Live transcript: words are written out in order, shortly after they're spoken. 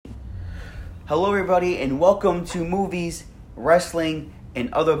Hello, everybody, and welcome to Movies, Wrestling,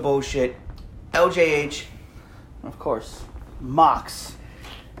 and Other Bullshit. LJH. Of course, Mox.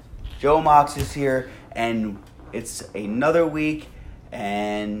 Joe Mox is here, and it's another week,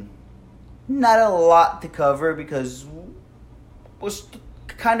 and not a lot to cover because we're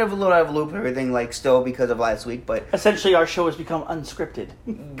kind of a little out of the loop and everything, like, still because of last week, but... Essentially, our show has become unscripted.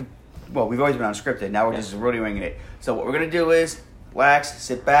 Well, we've always been unscripted. Now we're just really winging it. So what we're going to do is relax,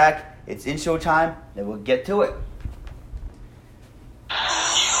 sit back. It's intro time. Then we'll get to it.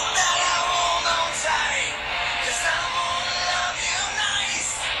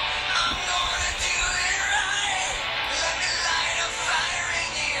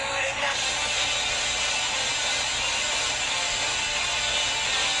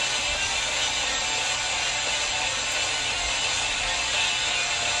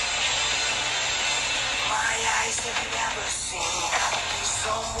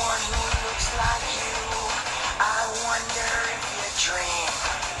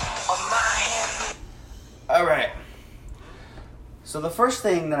 All right. So the first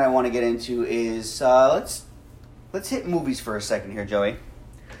thing that I want to get into is let's hit movies for a second here, Joey.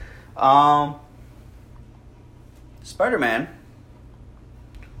 Spider-Man,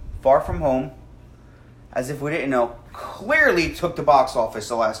 Far From Home, as if we didn't know, clearly took the box office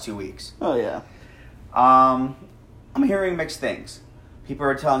the last 2 weeks. Oh, yeah. I'm hearing mixed things. People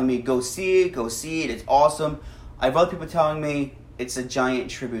are telling me, go see it, it's awesome. I have other people telling me it's a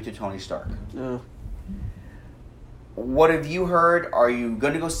giant tribute to Tony Stark. What have you heard? Are you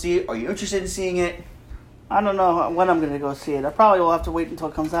going to go see it? Are you interested in seeing it? I don't know when I'm going to go see it. I probably will have to wait until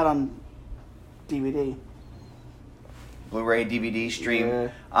it comes out on DVD. Blu-ray, DVD, stream.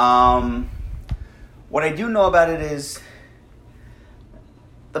 Yeah. What I do know about it is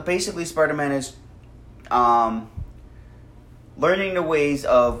that basically Spider-Man is learning the ways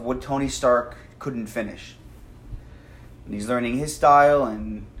of what Tony Stark couldn't finish. And he's learning his style,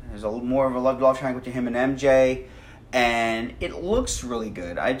 and there's more of a love triangle to him and MJ, and it looks really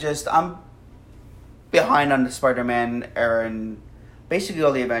good. I'm behind on the Spider-Man era and basically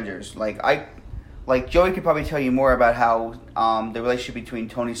all the Avengers. Like Joey could probably tell you more about how the relationship between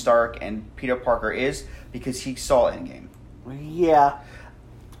Tony Stark and Peter Parker is because he saw Endgame. Yeah.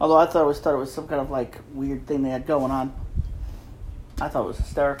 Although I thought it was some kind of like weird thing they had going on. I thought it was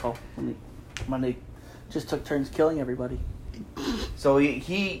hysterical when they just took turns killing everybody. So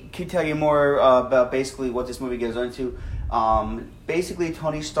he could tell you more about basically what this movie goes into. Basically,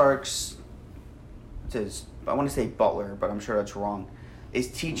 Tony Stark's, I want to say butler, but I'm sure that's wrong,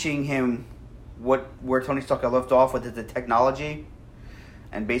 is teaching him where Tony Stark had left off with the technology,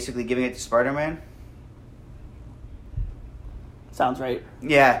 and basically giving it to Spider-Man. Sounds right.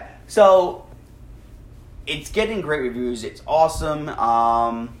 Yeah. So it's getting great reviews. It's awesome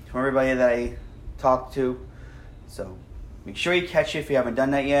from everybody that I talked to. So make sure you catch it if you haven't done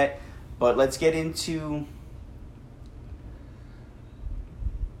that yet. But let's get into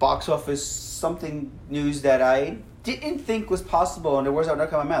box office, something news that I didn't think was possible, and the words that would not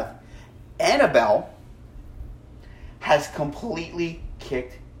come out of my mouth. Annabelle has completely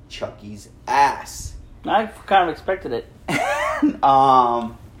kicked Chucky's ass. I kind of expected it.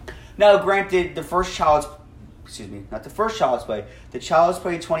 Now, granted, the Child's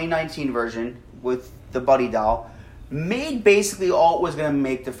Play 2019 version with the Buddy doll made basically all it was going to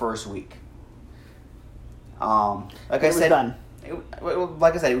make the first week. Like I said,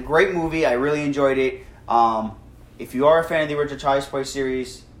 great movie. I really enjoyed it. If you are a fan of the original Child's Play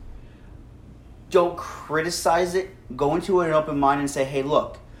series, don't criticize it. Go into it with an open mind and say, hey,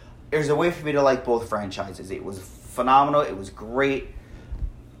 look, there's a way for me to like both franchises. It was phenomenal. It was great.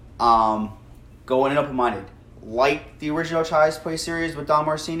 Go in open-minded. Like the original Child's Play series with Don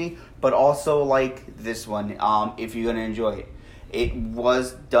Marcini, but also like this one if you're going to enjoy it. It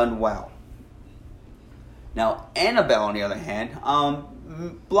was done well. Now, Annabelle, on the other hand, a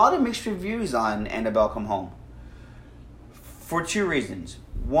lot of mixed reviews on Annabelle Come Home. For two reasons.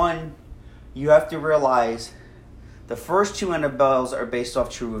 One, you have to realize the first two Annabelles are based off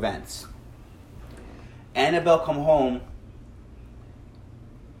true events. Annabelle Come Home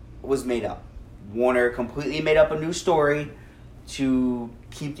was made up. Warner completely made up a new story to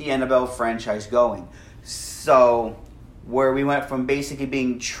keep the Annabelle franchise going. So, where we went from basically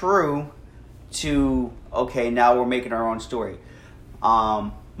being true to, okay, now we're making our own story.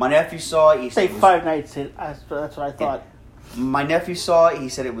 My nephew saw it. He Say Five Nights. That's what I thought. My nephew saw it. He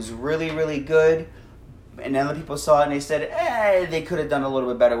said it was really, really good. And then other people saw it and they said, they could have done a little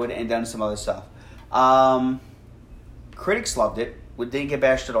bit better with it and done some other stuff. Critics loved it. We didn't get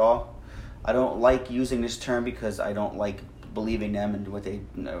bashed at all. I don't like using this term because I don't like believing them and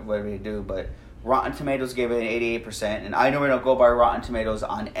whatever they do. But Rotten Tomatoes gave it an 88%, and I normally don't go by Rotten Tomatoes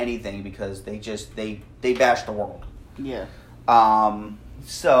on anything because they bash the world. Yeah.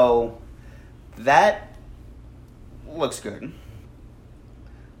 So that looks good.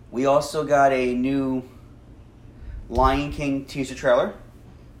 We also got a new Lion King teaser trailer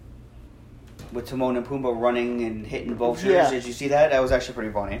with Timon and Pumbaa running and hitting vultures. Yeah. Did you see that? That was actually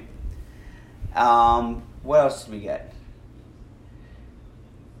pretty funny. What else did we get?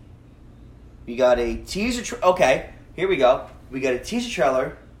 We got a teaser. Okay, here we go. We got a teaser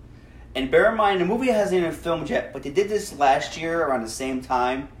trailer. And bear in mind, the movie hasn't even filmed yet, but they did this last year around the same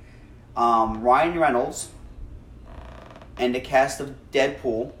time. Ryan Reynolds and the cast of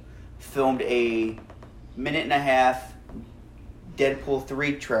Deadpool filmed a 1.5-minute Deadpool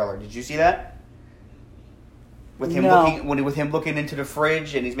 3 trailer. Did you see that? With him looking into the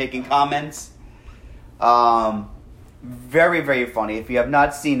fridge and he's making comments. Very, very funny. If you have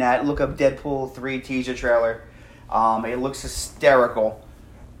not seen that, look up Deadpool 3 teaser trailer. It looks hysterical.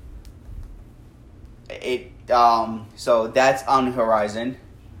 So that's on the horizon.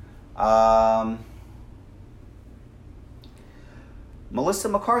 Melissa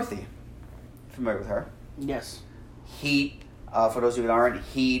McCarthy. Familiar with her? Yes. Heat. For those of you that aren't,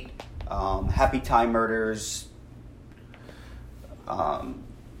 Heat. Happy Time Murders.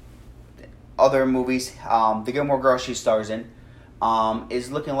 Other movies. The Gilmore Girls she stars in is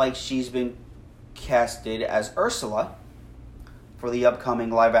looking like she's been casted as Ursula for the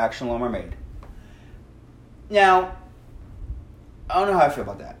upcoming live-action Little Mermaid. Now, I don't know how I feel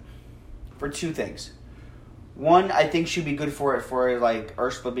about that. For two things. One, I think she'd be good for it for like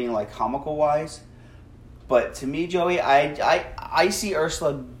Ursula being like comical wise. But to me, Joey, I see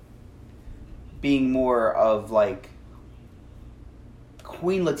Ursula being more of like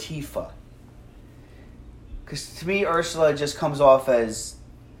Queen Latifah. Because to me, Ursula just comes off as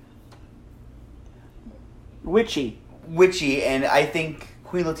witchy, and I think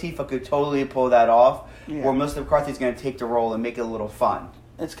Queen Latifah could totally pull that off. Yeah. Or Melissa McCarthy's going to take the role and make it a little fun.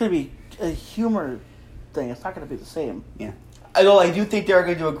 It's going to be a humor thing. It's not going to be the same. Yeah. Although I do think they're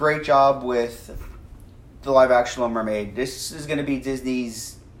going to do a great job with the live-action Little Mermaid. This is going to be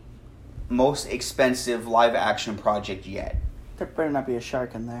Disney's most expensive live-action project yet. There better not be a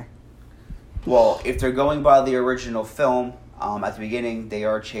shark in there. Well, if they're going by the original film, at the beginning, they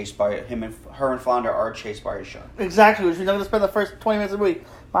are chased by her and Flounder are chased by a shark. Exactly, which means I'm going to spend the first 20 minutes of the movie.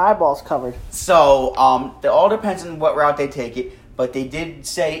 My eyeballs covered. So, it all depends on what route they take it, but they did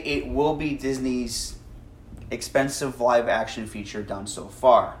say it will be Disney's expensive live-action feature done so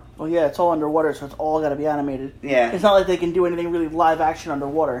far. Well, yeah, it's all underwater, so it's all got to be animated. Yeah. It's not like they can do anything really live-action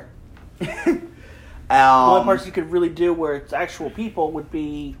underwater. The only parts you could really do where it's actual people would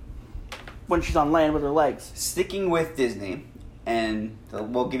be when she's on land with her legs. Sticking with Disney, and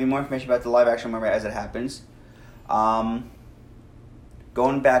we'll give you more information about the live-action movie as it happens.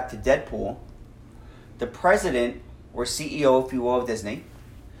 Going back to Deadpool, the president, or CEO, if you will, of Disney,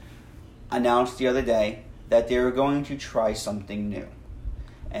 announced the other day that they were going to try something new.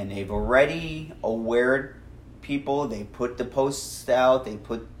 And they've already awared people, they put the posts out, they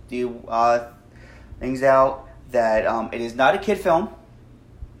put the things out, that it is not a kid film,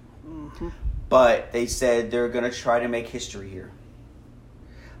 but they said they're going to try to make history here.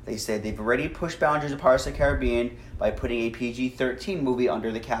 They said they've already pushed boundaries of Pirates of the Caribbean by putting a PG-13 movie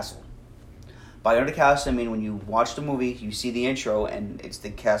under the castle. By under the castle, I mean when you watch the movie, you see the intro, and it's the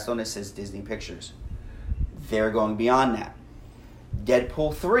castle and it says Disney Pictures. They're going beyond that.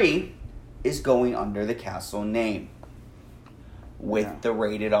 Deadpool 3 is going under the castle name with the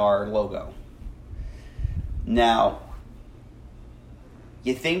rated R logo. Now,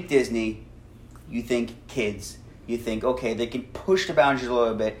 you think Disney, you think kids, you think, okay, they can push the boundaries a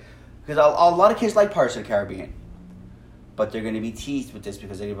little bit, because a lot of kids like Pirates of the Caribbean, but they're going to be teased with this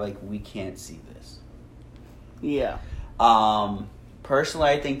because they're going to be like, we can't see this. Yeah. Personally,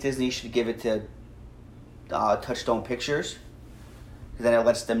 I think Disney should give it to Touchstone Pictures, because then it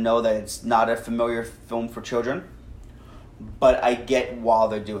lets them know that it's not a familiar film for children. But I get why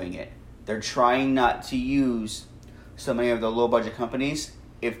they're doing it. They're trying not to use so many of the low-budget companies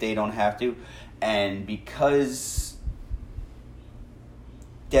if they don't have to. And because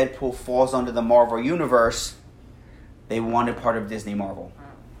Deadpool falls under the Marvel Universe, they wanted part of Disney Marvel.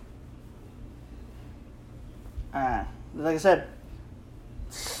 Like I said,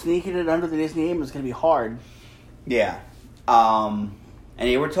 sneaking it under the Disney name is going to be hard. Yeah. And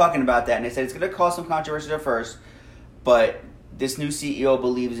they were talking about that, and they said it's going to cause some controversy at first, but this new CEO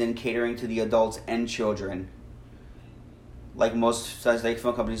believes in catering to the adults and children, like most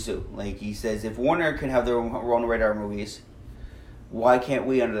film companies do. Like he says, if Warner can have their own radar movies, Why can't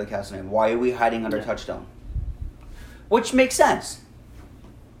we under the castle name? Why are we hiding under Yeah. Touchstone? Which makes sense.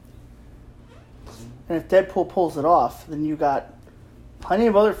 And if Deadpool pulls it off, then you got plenty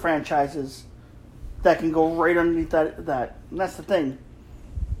of other franchises that can go right underneath that. And that's the thing.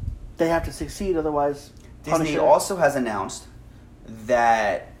 They have to succeed, otherwise. Disney Punisher- also has announced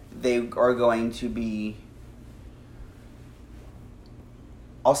that they are going to be,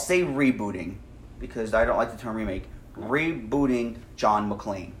 I'll say rebooting, because I don't like the term remake, rebooting John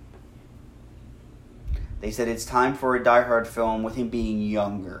McClane. They said it's time for a Die Hard film with him being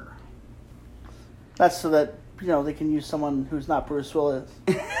younger. That's so that they can use someone who's not Bruce Willis,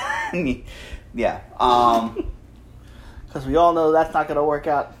 Yeah. because we all know that's not going to work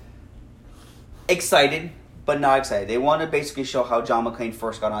out. Excited, but not excited. They want to basically show how John McClane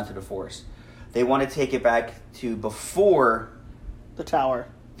first got onto the force. They want to take it back to before The Tower.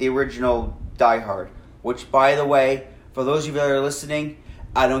 the original Die Hard. Which, by the way, for those of you that are listening,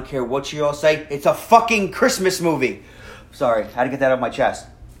 I don't care what you all say, it's a fucking Christmas movie. Sorry, had to get that off my chest.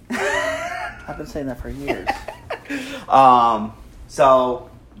 I've been saying that for years. So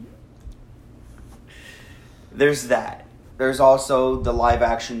there's that. There's also the live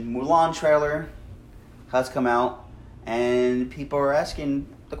action Mulan trailer has come out, and people are asking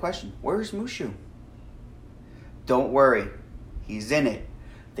the question, where's Mushu? Don't worry, he's in it.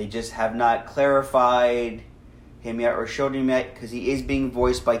 They just have not clarified him yet or showed him yet, because he is being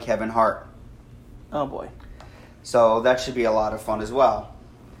voiced by Kevin Hart. Oh boy. So that should be a lot of fun as well.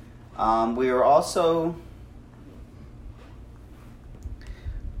 We are also...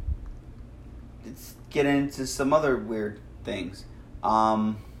 Let's get into some other weird things.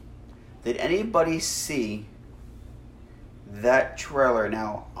 Did anybody see that trailer?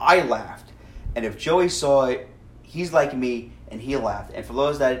 Now, I laughed. And if Joey saw it, he's like me, and he laughed. And for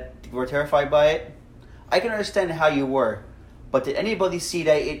those that were terrified by it, I can understand how you were. But did anybody see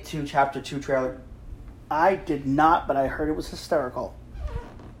that It 2 Chapter 2 trailer? I did not, but I heard it was hysterical.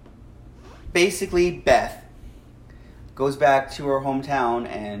 Basically, Beth goes back to her hometown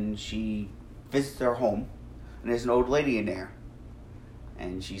and she visits her home, and there's an old lady in there,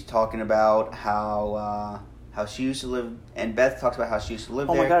 and she's talking about how she used to live, and Beth talks about how she used to live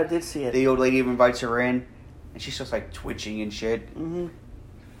Oh there. my god, I did see it. The old lady even invites her in, and she's just like twitching and shit. Mm-hmm.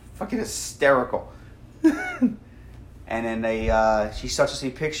 Fucking hysterical. And then she starts to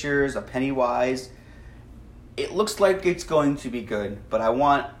see pictures of Pennywise. It looks like it's going to be good, but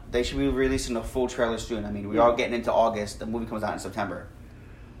they should be releasing a full trailer soon. I mean, we are getting into August. The movie comes out in September.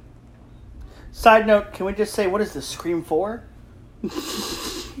 Side note, can we just say, what is this, Scream 4?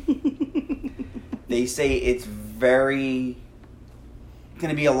 They say it's going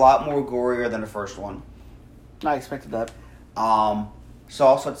to be a lot more gorier than the first one. I expected that. So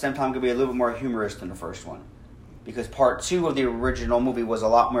also at the same time going to be a little bit more humorous than the first one. Because part 2 of the original movie was a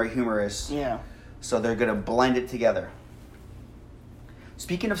lot more humorous. Yeah. So they're going to blend it together.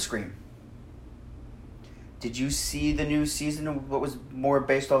 Speaking of Scream, did you see the new season of what was more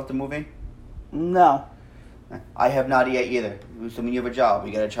based off the movie? No. I have not yet either. So when you have a job,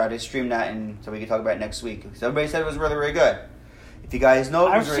 you got to try to stream that, and so we can talk about it next week. Because everybody said it was really, really good. If you guys know,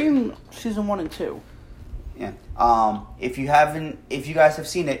 I've seen season 1 and 2. Yeah. If you guys have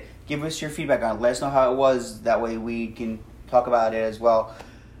seen it, give us your feedback on it. Let us know how it was. That way we can talk about it as well.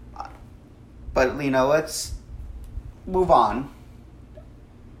 But let's move on.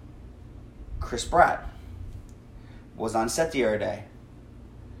 Chris Pratt was on set the other day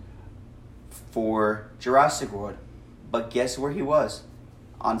for Jurassic World, but guess where he was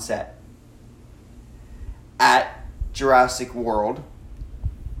on set? At Jurassic World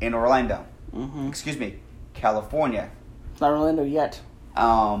in Orlando. Mm-hmm. Excuse me, California. It's not Orlando yet. They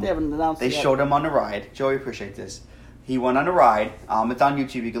haven't announced They it yet. showed him on the ride. Joey, appreciate this. He went on the ride. It's on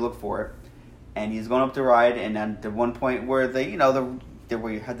YouTube. You can look for it. And he's going up the ride, and then the one point where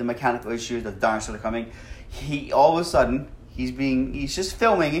where you had the mechanical issues, the dinosaurs are coming. All of a sudden he's just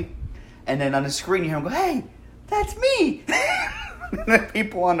filming, and then on the screen you hear him go, "Hey, that's me!" And the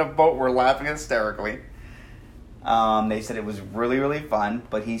people on the boat were laughing hysterically. They said it was really, really fun,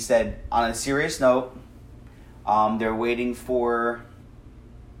 but he said on a serious note, they're waiting for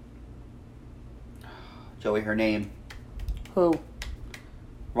Joey. Her name, Who?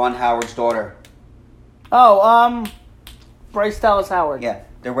 Ron Howard's daughter. Oh, Bryce Dallas Howard. Yeah,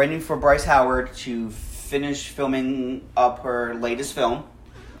 they're waiting for Bryce Howard to finish filming up her latest film.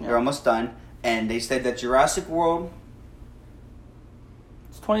 Yeah. They're almost done. And they said that Jurassic World...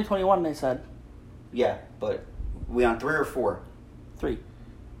 It's 2021, they said. Yeah, but we on 3 or 4? 3.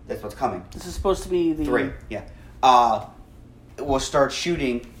 That's what's coming. This is supposed to be the... 3, yeah. We'll start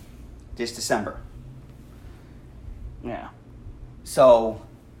shooting this December. Yeah. So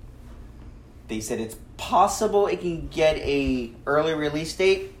they said it's possible it can get a early release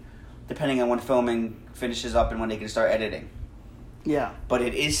date, depending on when filming finishes up and when they can start editing. Yeah. But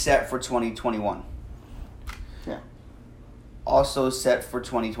it is set for 2021. Yeah. Also set for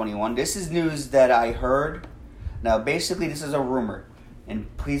 2021. This is news that I heard. Now, basically, this is a rumor.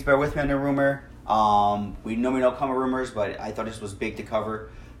 And please bear with me on the rumor. We normally don't cover rumors, but I thought this was big to cover.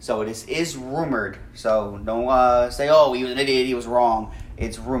 So this is rumored. So don't say, oh, he was an idiot, he was wrong.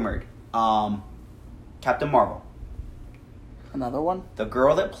 It's rumored. Captain Marvel. Another one? The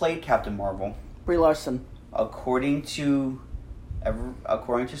girl that played Captain Marvel, Brie Larson. according to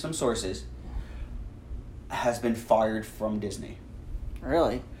some sources, has been fired from Disney.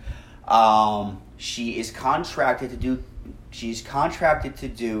 Really? She's contracted to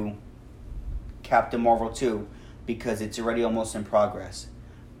do Captain Marvel 2 because it's already almost in progress.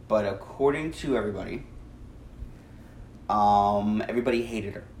 But according to everybody, everybody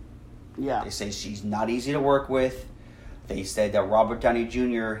hated her. Yeah. They say she's not easy to work with. They said that Robert Downey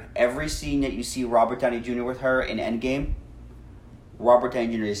Jr., every scene that you see Robert Downey Jr. with her in Endgame, Robert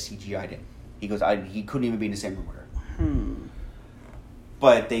Downey Jr. is CGI'd in. He goes, he couldn't even be in the same room with her.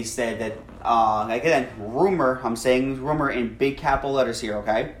 But they said that, again, rumor, I'm saying rumor in big capital letters here,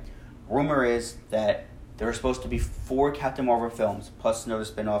 okay? Rumor is that there are supposed to be 4 Captain Marvel films, plus another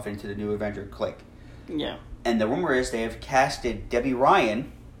spin-off into the new Avenger clique. Yeah. And the rumor is they have casted Debbie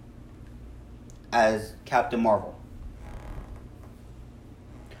Ryan as Captain Marvel.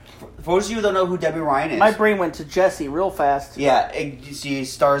 For those of you who don't know who Debbie Ryan is... My brain went to Jessie real fast. Yeah, she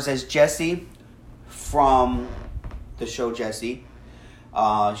stars as Jessie from the show Jessie.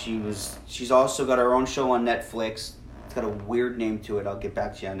 She's also got her own show on Netflix. It's got a weird name to it. I'll get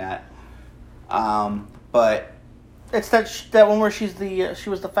back to you on that. But it's that one where she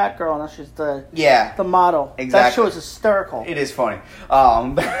was the fat girl and now she's the model. Exactly. That show is hysterical. It is funny.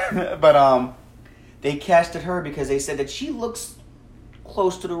 But they casted her because they said that she looks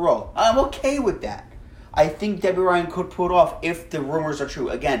close to the role. I'm okay with that. I think Debbie Ryan could pull it off if the rumors are true.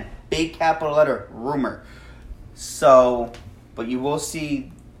 Again, big capital letter, rumor. So, but you will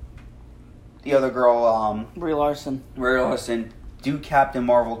see the other girl, Brie Larson, do Captain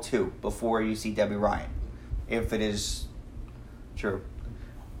Marvel 2 before you see Debbie Ryan, if it is true.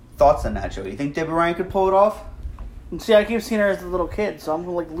 Thoughts on that, Joe? You think Debbie Ryan could pull it off? And see, I keep seeing her as a little kid, so I'm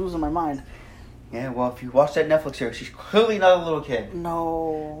like losing my mind. Yeah, well, if you watch that Netflix series, she's clearly not a little kid.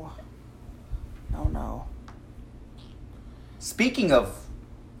 No. Speaking of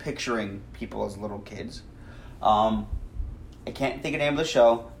picturing people as little kids, I can't think of the name of the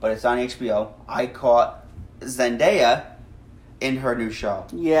show, but it's on HBO. I caught Zendaya in her new show.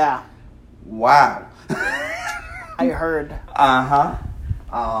 Yeah. Wow. I heard.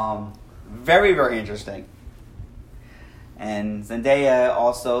 Very, very interesting. And Zendaya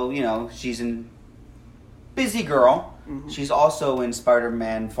also, she's in Busy Girl. Mm-hmm. She's also in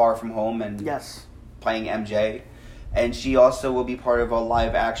Spider-Man Far From Home and playing MJ. And she also will be part of a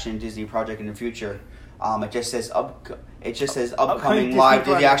live-action Disney project in the future. It just says upcoming live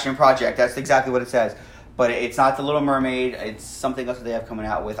Disney action project. That's exactly what it says. But it's not The Little Mermaid. It's something else that they have coming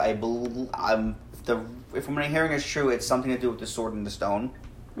out with. I believe, if I'm hearing it's true, it's something to do with the Sword and the Stone.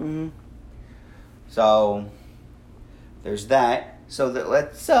 Mm-hmm. So there's that. So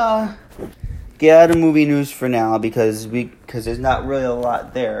let's get out of movie news for now because there's not really a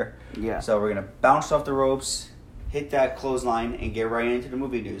lot there. Yeah. So we're gonna bounce off the ropes, hit that clothesline, and get right into the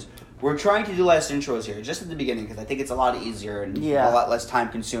movie news. We're trying to do less intros here, just at the beginning, because I think it's a lot easier and a lot less time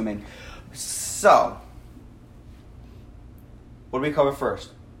consuming. So, what do we cover first?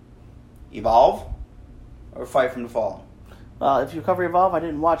 Evolve or Fight from the Fallen? Well, if you cover Evolve, I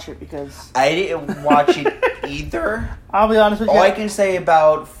didn't watch it because... I didn't watch it either. I'll be honest with you. All I can say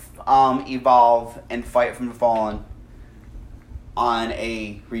about Evolve and Fight from the Fallen on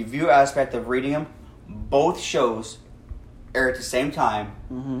a review aspect of reading them, both shows air at the same time.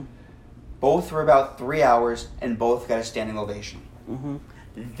 Mm-hmm. Both were about 3 hours, and both got a standing ovation. Mm-hmm.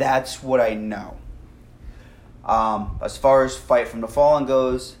 That's what I know. As far as Fight from the Fallen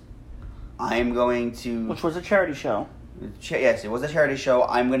goes, I'm going to... Which was a charity show. Yes, it was a charity show.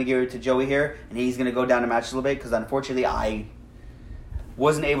 I'm going to give it to Joey here, and he's going to go down the match a little bit, because unfortunately I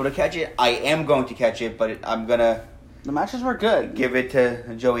wasn't able to catch it. I am going to catch it, but I'm going to... The matches were good. Give it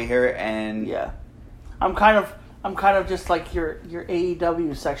to Joey here, and... Yeah. I'm kind of just like your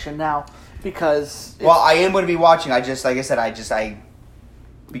AEW section now, because... Well, I am going to be watching. I just, like I said,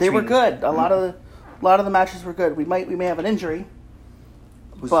 They were good. A lot of the matches were good. We may have an injury,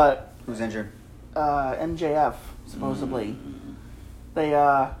 but... Who's injured? MJF, supposedly. They,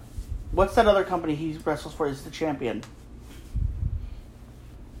 what's that other company he wrestles for? He's the champion.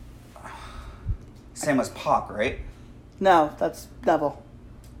 Same as Pac, right? No, that's Neville.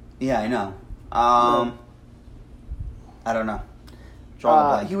 Yeah, I know. I don't know. Drawing a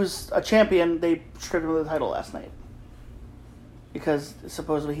blank. He was a champion. They stripped him of the title last night because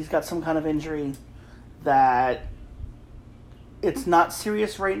supposedly he's got some kind of injury that it's not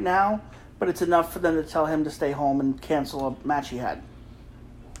serious right now, but it's enough for them to tell him to stay home and cancel a match he had.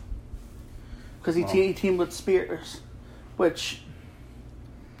 Because he teamed with Spears, which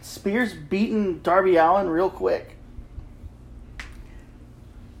Spears beaten Darby Allin real quick.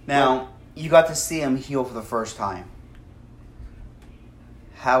 Now, you got to see him heel for the first time.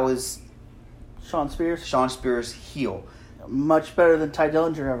 How is Shawn Spears? Shawn Spears heel? Much better than Ty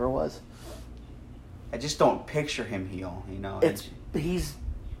Dillinger ever was. I just don't picture him heel, you know. He's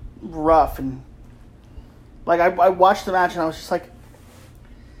rough and like I watched the match and I was just like,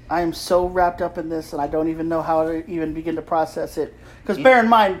 I am so wrapped up in this and I don't even know how to even begin to process it. Because bear in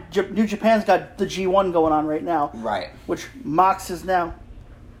mind, New Japan's got the G1 going on right now, right? Which Mox is now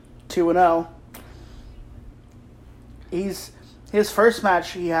 2-0. His first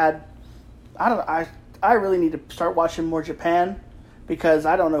match he had. I really need to start watching more Japan because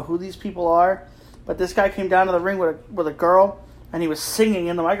I don't know who these people are. But this guy came down to the ring with a girl, and he was singing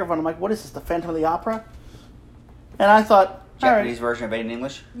in the microphone. I'm like, what is this, the Phantom of the Opera? And I thought, Japanese version of Made in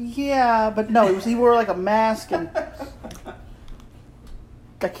English? Yeah, but no, he wore like a mask, and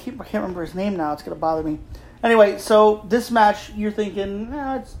I can't remember his name now. It's going to bother me. Anyway, so this match, you're thinking,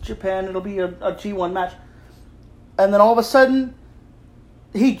 it's Japan, it'll be a G1 match. And then all of a sudden,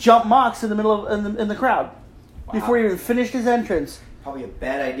 he jumped Mox in the middle of in the crowd before he even finished his entrance. Probably a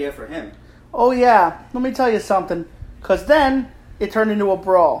bad idea for him. Oh, yeah. Let me tell you something. Because then it turned into a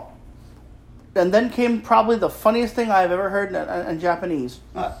brawl. And then came probably the funniest thing I've ever heard in Japanese.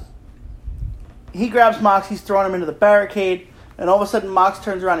 He grabs Mox. He's throwing him into the barricade. And all of a sudden, Mox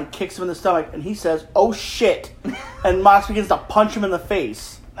turns around and kicks him in the stomach. And he says, oh, shit. And Mox begins to punch him in the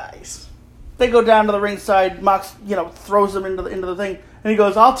face. Nice. They go down to the ringside. Mox, throws him into the thing. And he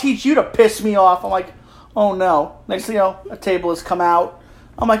goes, I'll teach you to piss me off. I'm like, oh, no. Next thing you know, a table has come out.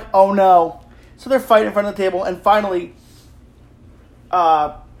 I'm like, oh, no. So they're fighting in front of the table, and finally,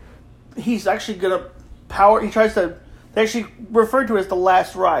 he's actually going to they actually refer to it as the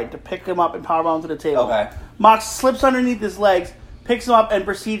last ride, to pick him up and powerbomb him to the table. Okay. Mox slips underneath his legs, picks him up, and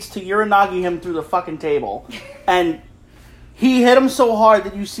proceeds to Uranagi him through the fucking table. And he hit him so hard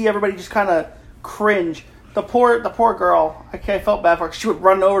that you see everybody just kind of cringe. The poor girl, I felt bad for her. She would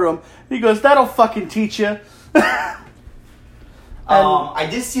run over to him. He goes, that'll fucking teach you. I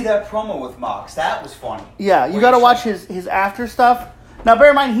did see that promo with Mox. That was funny. Yeah, you got to watch his after stuff. Now, bear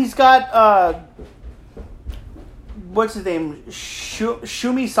in mind, he's got, what's his name?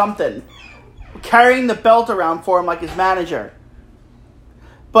 Shumi something. Carrying the belt around for him like his manager.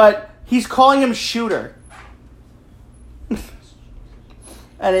 But he's calling him Shooter.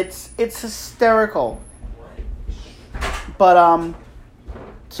 And it's hysterical. But,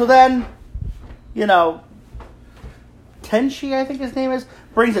 so then, Tenshi, I think his name is,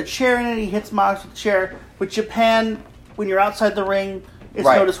 brings a chair in and he hits Mox with the chair. With Japan, when you're outside the ring, it's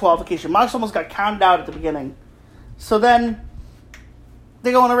no disqualification. Mox almost got counted out at the beginning. So then,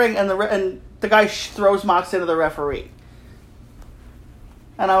 they go in the ring and the guy throws Mox into the referee.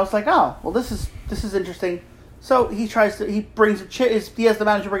 And I was like, oh, well, this is interesting. So he brings a chair, he has the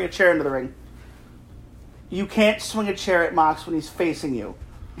manager bring a chair into the ring. You can't swing a chair at Mox when he's facing you.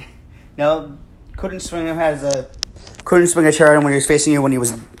 No, couldn't swing a chair at him when he was facing you when he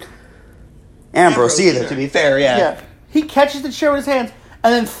was Ambrose either, to be fair, yeah. He catches the chair with his hands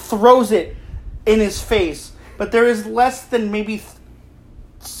and then throws it in his face. But there is less than maybe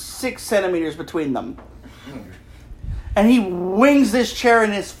 6 centimeters between them. And he wings this chair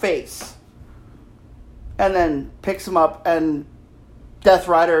in his face. And then picks him up and Death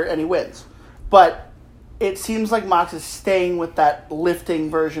Rider and he wins. But it seems like Mox is staying with that lifting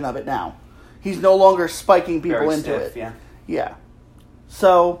version of it now. He's no longer spiking people Very into stiff, it. Yeah.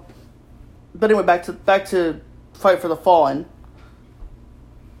 So, but anyway, back to Fight for the Fallen. It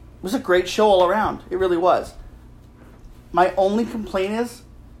was a great show all around. It really was. My only complaint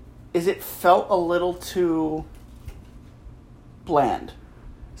is it felt a little too bland.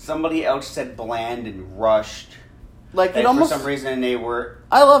 Somebody else said bland and rushed. Like and for some reason they were.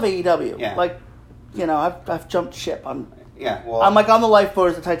 I love AEW. Yeah. Like, I've jumped ship. I'm like on the lifeboat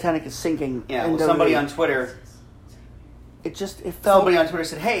as the Titanic is sinking. Yeah. Well, somebody on Twitter. It felt. Somebody on Twitter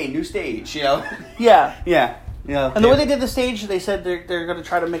said, "Hey, new stage," Yeah. Yeah. And the way they did the stage, they said they're going to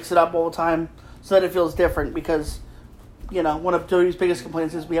try to mix it up all the time so that it feels different because, one of WWE's biggest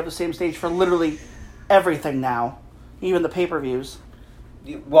complaints is we have the same stage for literally everything now, even the pay-per-views.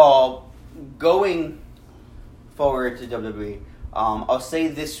 Well, going forward to WWE, I'll say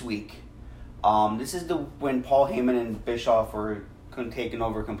this week, this is when Paul Heyman and Bischoff were taken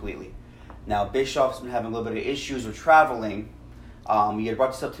over completely. Now, Bischoff's been having a little bit of issues with traveling. You had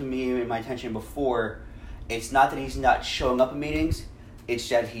brought this up to me in my attention before. It's not that he's not showing up in meetings. It's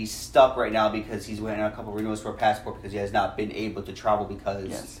that he's stuck right now because he's waiting on a couple of renewals for a passport because he has not been able to travel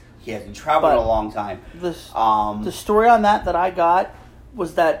because he hasn't traveled in a long time. The story on that I got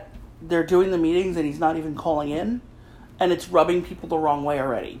was that they're doing the meetings and he's not even calling in, and it's rubbing people the wrong way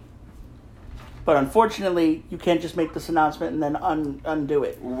already. But unfortunately, you can't just make this announcement and then undo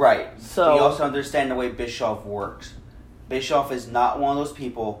it. Right. So you also understand the way Bischoff works. Bischoff is not one of those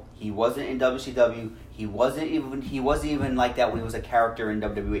people. He wasn't in WCW. He wasn't even like that when he was a character in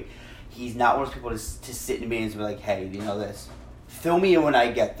WWE. He's not one of those people to sit in meetings and be like, hey, do you know this? Fill me in when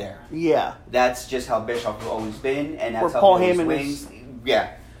I get there. Yeah. That's just how Bischoff has always been, and that's where how Paul he Heyman always wins.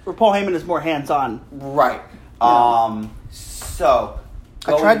 Yeah. Where Paul Heyman is more hands-on. Right. Yeah. So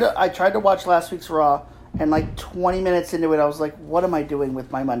I tried to watch last week's Raw, and like 20 minutes into it, I was like, what am I doing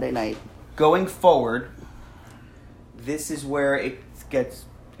with my Monday night? Going forward, this is where it gets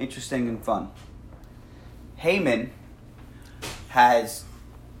interesting and fun. Heyman has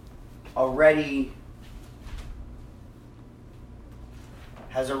already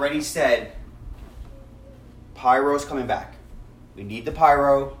said Pyro's coming back. We need the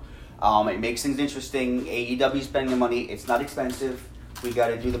Pyro. It makes things interesting. AEW spending the money. It's not expensive. We got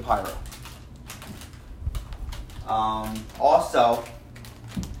to do the Pyro. Also,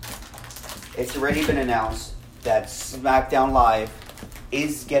 it's already been announced that SmackDown Live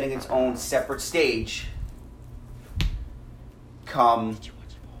is getting its own separate stage come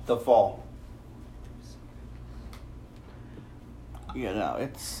the fall. Yeah, no,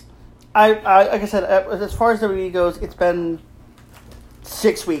 it's... I like I said, as far as WWE goes, it's been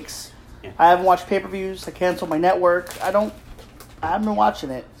 6 weeks. Yeah. I haven't watched pay-per-views. I canceled my network. I haven't been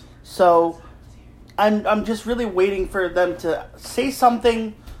watching it. So I'm just really waiting for them to say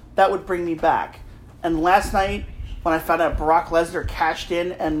something that would bring me back. And last night, when I found out Brock Lesnar cashed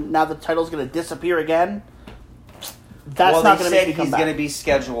in and now the title's going to disappear again, that's not going to make me come he's back. going to be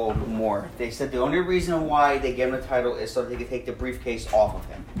scheduled more. They said the only reason why they gave him the title is so they could take the briefcase off of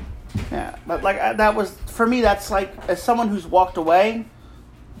him. Yeah, but like that was, for me, that's like, as someone who's walked away,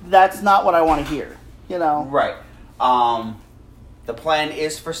 that's not what I want to hear, you know? Right. The plan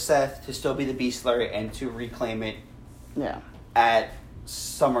is for Seth to still be the Beast Slayer and to reclaim it at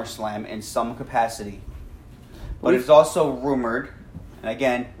SummerSlam in some capacity. But it's also rumored, and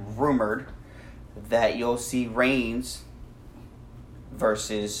again, rumored, that you'll see Reigns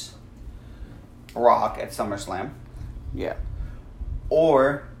versus Brock at SummerSlam. Yeah.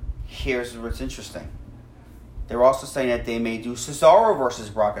 Or, here's what's interesting. They're also saying that they may do Cesaro versus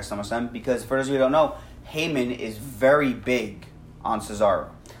Brock at SummerSlam because, for those of you who don't know, Heyman is very big on Cesaro.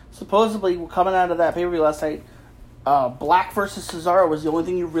 Supposedly, coming out of that pay-per-view last night, Black versus Cesaro was the only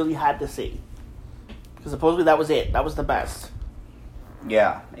thing you really had to see. Because supposedly that was it. That was the best.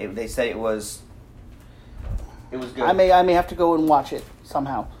 Yeah, they said it was good. I may have to go and watch it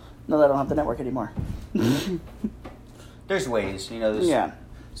somehow. Now that I don't have the network anymore. There's ways,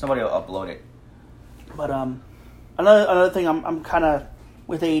 somebody will upload it. But another thing, I'm kind of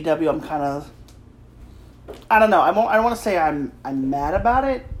with AEW. I'm kind of, I don't know. I don't want to say I'm mad about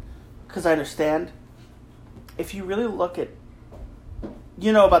it because I understand. If you really look at,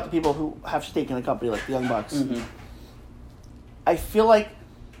 about the people who have stake in the company, like the Young Bucks. Mm-hmm. I feel like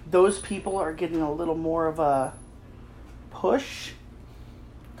those people are getting a little more of a push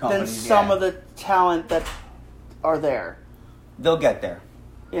than some of the talent that are there. They'll get there.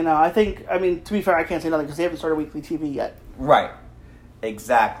 To be fair, I can't say nothing because they haven't started weekly TV yet. Right.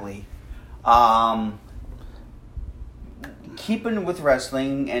 Exactly. Keeping with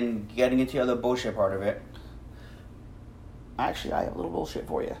wrestling and getting into the other bullshit part of it. Actually, I have a little bullshit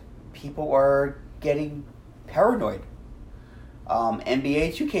for you. People are getting paranoid.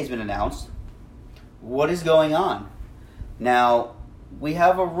 NBA 2K has been announced. What is going on? Now, we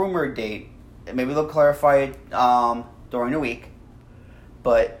have a rumor date. Maybe they'll clarify it during the week.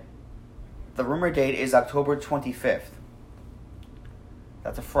 But the rumor date is October 25th.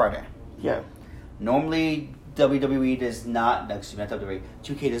 That's a Friday. Yeah. Normally, WWE does not, WWE,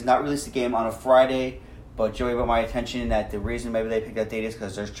 2K does not release the game on a Friday. But Joey brought my attention that the reason maybe they picked that date is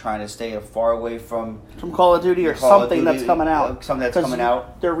because they're trying to stay far away from Call of Duty or something that's coming out. Something that's coming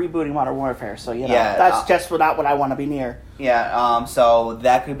out. They're rebooting Modern Warfare, so that's just not what I want to be near. Yeah, so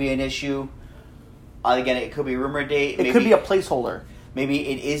that could be an issue. Again, it could be a rumor date. It could be a placeholder. Maybe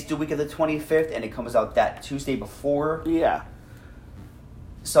it is the week of the 25th and it comes out that Tuesday before. Yeah.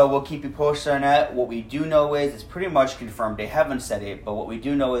 So we'll keep you posted on that. What we do know is it's pretty much confirmed. They haven't said it, but what we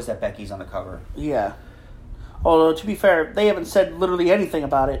do know is that Becky's on the cover. Yeah. Although, to be fair, they haven't said literally anything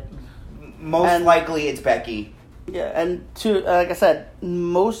about it. Most likely it's Becky. Yeah, and like I said,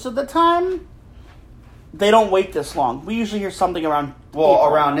 most of the time, they don't wait this long. We usually hear something around April.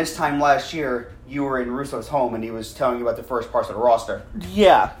 Around this time last year, you were in Russo's home, and he was telling you about the first parts of the roster.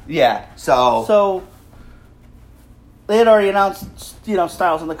 Yeah. Yeah, So, they had already announced,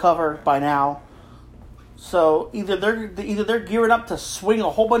 Styles on the cover by now. So, either they're gearing up to swing a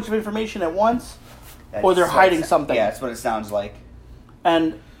whole bunch of information at once, or they're hiding something. Yeah, that's what it sounds like.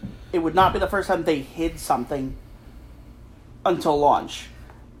 And it would not be the first time they hid something until launch.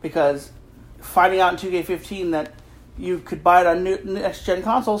 Because finding out in 2K15 that you could buy it on next-gen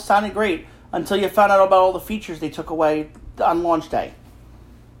consoles sounded great until you found out about all the features they took away on launch day.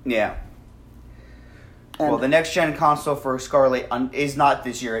 Yeah. And the next-gen console for Scarlet is not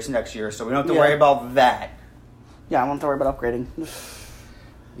this year, it's next year, so we don't have to worry about that. Yeah, I don't have to worry about upgrading.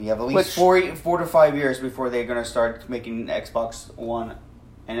 You have at least 4 to 5 years before they're going to start making Xbox One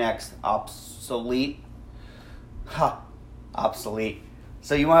and X obsolete. Obsolete.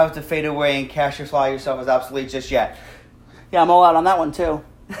 So you won't have to fade away and classify yourself as obsolete just yet. Yeah, I'm all out on that one, too.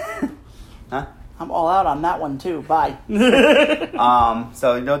 Huh? I'm all out on that one, too. Bye.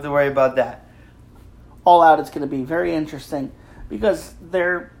 So you don't have to worry about that. All out, it's going to be very interesting. Because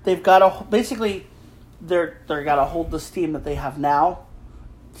they've got to... Basically, they're got to hold the steam that they have now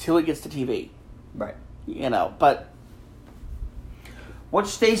till it gets to TV. Right. But...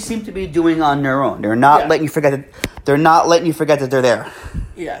 Which they seem to be doing on their own. They're not letting you forget that. They're not letting you forget that they're there.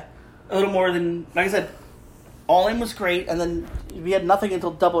 Yeah, a little more than, like I said, All In was great, and then we had nothing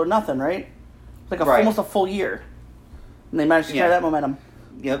until Double or Nothing, right? Like almost a full year, and they managed to carry that momentum.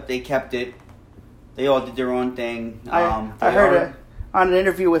 Yep, they kept it. They all did their own thing. I heard on an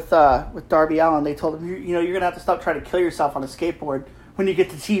interview with Darby Allin, they told him, you're gonna have to stop trying to kill yourself on a skateboard when you get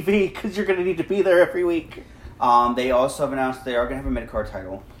to TV because you're gonna need to be there every week. They also have announced they are going to have a mid-card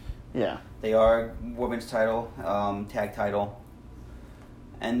title. Yeah. They are women's title, tag title.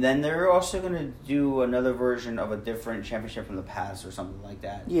 And then they're also going to do another version of a different championship from the past or something like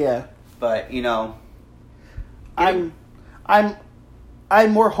that. Yeah. But, I'm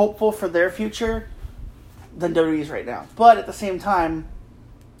more hopeful for their future than WWE's right now. But at the same time,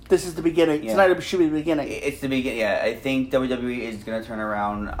 this is the beginning. Yeah. Tonight should be the beginning. It's the beginning. Yeah, I think WWE is going to turn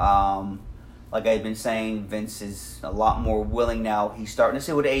around. Like I've been saying, Vince is a lot more willing now. He's starting to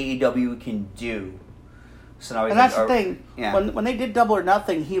see what AEW can do. So now that's the thing. Yeah. When they did Double or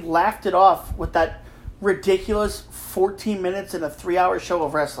Nothing, he laughed it off with that ridiculous 14 minutes in a 3-hour show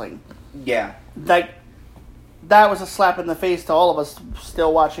of wrestling. Yeah. Like, that was a slap in the face to all of us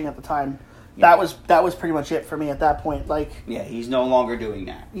still watching at the time. Yeah. That was pretty much it for me at that point. Like, yeah, he's no longer doing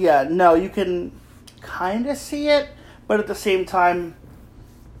that. Yeah, no, you can kind of see it, but at the same time,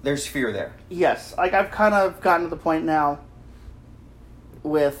 there's fear there. Yes. Like, I've kind of gotten to the point now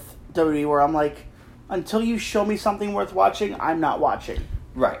with WWE where I'm like, until you show me something worth watching, I'm not watching.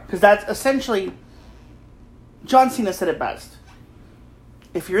 Right. Because that's essentially... John Cena said it best.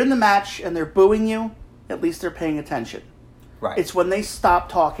 If you're in the match and they're booing you, at least they're paying attention. Right. It's when they stop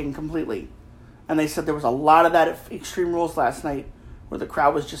talking completely. And they said there was a lot of that at Extreme Rules last night where the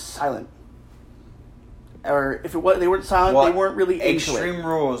crowd was just silent. Or if it was, they weren't silent, they weren't really into it. Extreme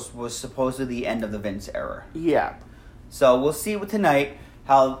Rules was supposedly the end of the Vince era. Yeah. So we'll see with tonight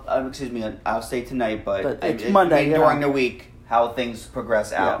how. I'll say tonight, but it's Monday during the week how things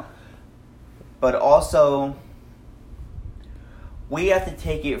progress out. Yeah. But also, we have to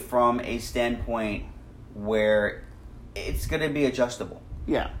take it from a standpoint where it's going to be adjustable.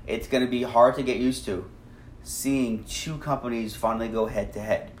 Yeah. It's going to be hard to get used to seeing two companies finally go head to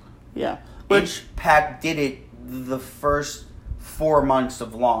head. Yeah. Impact did it the first 4 months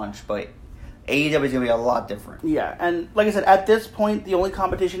of launch, but AEW is going to be a lot different. Yeah, and like I said, at this point, the only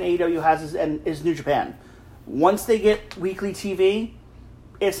competition AEW has is New Japan. Once they get weekly TV,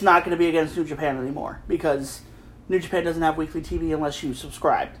 it's not going to be against New Japan anymore, because New Japan doesn't have weekly TV unless you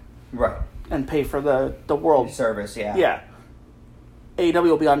subscribe. Right. And pay for the world service, yeah. Yeah.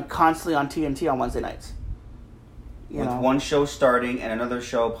 AEW will be constantly on TNT on Wednesday nights. With one show starting and another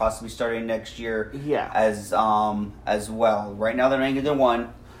show possibly starting next year. Yeah. As well. Right now they're running into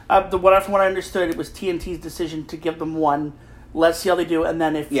one. From what I understood, it was TNT's decision to give them one. Let's see how they do, and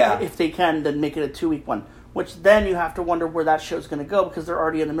then if they can, then make it a 2-week one. Which then you have to wonder where that show's going to go, because they're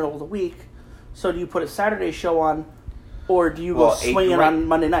already in the middle of the week. So do you put a Saturday show on, or do you go swing it on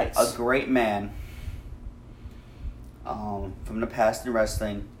Monday nights? A great man from the past in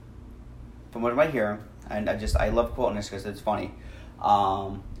wrestling, from what I hear, and I love quoting this because it's funny.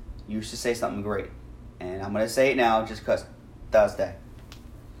 used to say something great. And I'm going to say it now just because Thursday.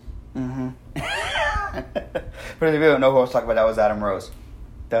 Mm-hmm. For those of you who don't know who I was talking about, that was Adam Rose.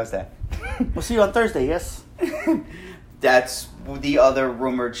 Thursday. We'll see you on Thursday, yes? That's the other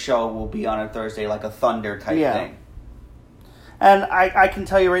rumored show will be on a Thursday, like a Thunder type thing. And I can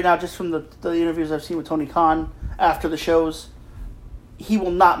tell you right now, just from the interviews I've seen with Tony Khan after the shows, he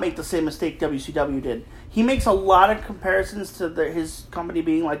will not make the same mistake WCW did. He makes a lot of comparisons to his company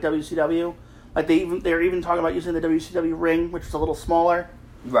being like WCW. Like they're even talking about using the WCW ring, which is a little smaller.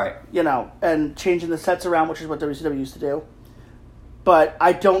 Right. You know, and changing the sets around, which is what WCW used to do. But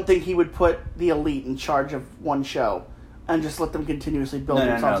I don't think he would put the Elite in charge of one show and just let them continuously build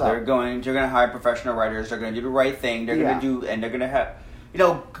themselves up. They're going to hire professional writers. They're going to do the right thing. They're going to do, and they're going to have,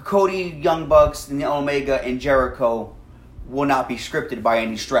 Cody, Young Bucks, and Omega, and Jericho will not be scripted by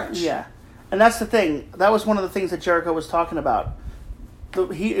any stretch. Yeah, and that's the thing. That was one of the things that Jericho was talking about.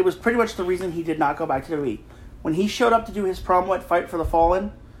 It was pretty much the reason he did not go back to WWE. When he showed up to do his promo at Fight for the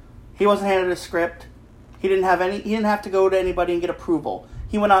Fallen, he wasn't handed a script. He didn't have to go to anybody and get approval.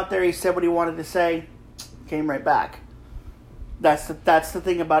 He went out there, he said what he wanted to say, came right back. That's the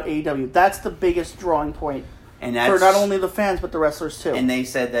thing about AEW. That's the biggest drawing point for not only the fans but the wrestlers too. And they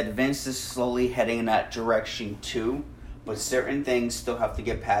said that Vince is slowly heading in that direction too, but certain things still have to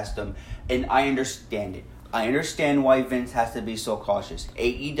get past them. And I understand it. I understand why Vince has to be so cautious.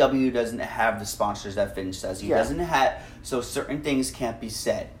 AEW doesn't have the sponsors that Vince does. He doesn't have, so certain things can't be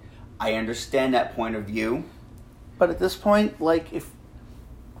said. I understand that point of view. But at this point, like, if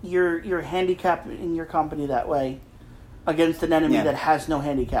you're handicapped in your company that way against an enemy that has no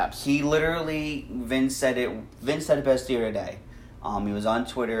handicaps. Vince said it best the other day. He was on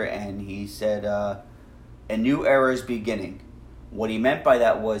Twitter and he said, a new era is beginning. What he meant by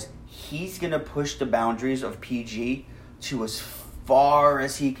that was he's going to push the boundaries of PG to as far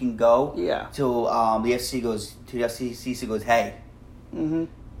as he can go. Yeah. Till the FCC goes, hey,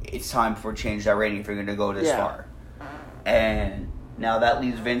 it's time for a change that rating if you're going to go this far. And now that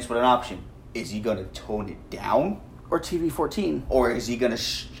leaves Vince with an option. Is he going to tone it down? Or TV-14. Or is he going to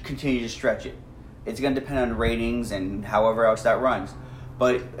continue to stretch it? It's going to depend on ratings and however else that runs.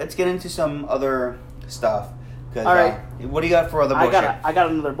 But let's get into some other stuff. All right. What do you got for other bullshit? I got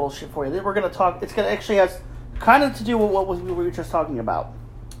another bullshit for you. We're going to talk. It's going to actually has kind of to do with what we were just talking about.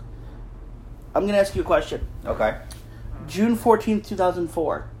 I'm going to ask you a question. Okay. June 14th,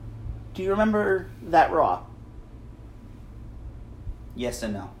 2004. Do you remember that Raw? Yes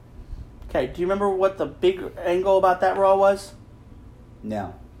and no. Okay. Do you remember what the big angle about that Raw was?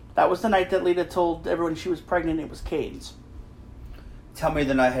 No. That was the night that Lita told everyone she was pregnant. It was Kane's. Tell me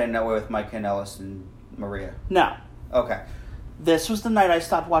the night heading that way with Mike Kanellis and Maria. No. Okay. This was the night I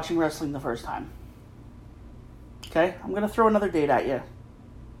stopped watching wrestling the first time. Okay? I'm going to throw another date at you.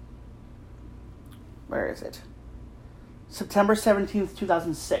 Where is it? September 17th,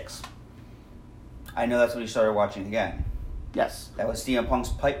 2006. I know that's when you started watching again. Yes. That was CM Punk's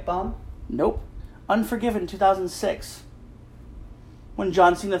pipe bomb? Nope. Unforgiven, 2006. When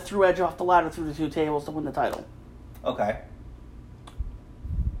John Cena threw Edge off the ladder through the two tables to win the title. Okay.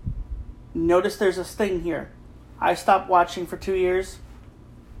 Notice there's this thing here. I stopped watching for 2 years,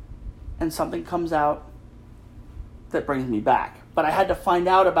 and something comes out that brings me back. But I had to find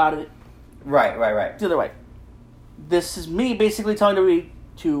out about it. Right. The other way. This is me basically telling me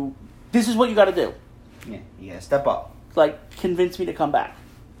this is what you got to do. Yeah, you got to step up. Like, convince me to come back.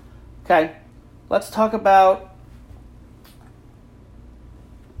 Okay? Let's talk about,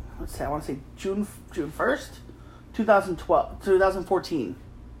 I want to say June 1st, 2014.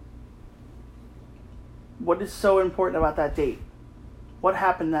 What is so important about that date? What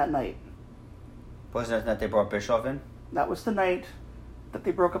happened that night? Wasn't that they brought Bischoff in? That was the night that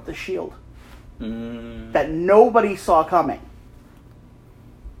they broke up the Shield. Mm. That nobody saw coming.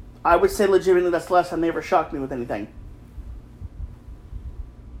 I would say legitimately that's the last time they ever shocked me with anything.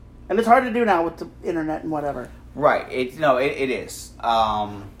 And it's hard to do now with the internet and whatever. Right. It is.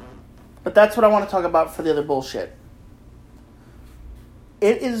 But that's what I want to talk about for the other bullshit.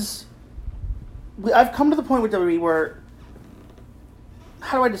 It is... I've come to the point with WWE where...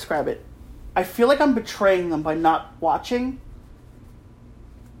 How do I describe it? I feel like I'm betraying them by not watching.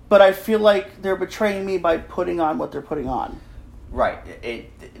 But I feel like they're betraying me by putting on what they're putting on. Right.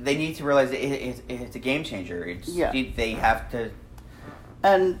 They need to realize that it's a game changer. They have to...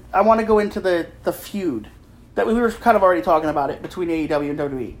 And I want to go into the feud that we were kind of already talking about it between AEW and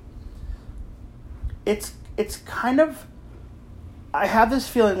WWE. It's kind of... I have this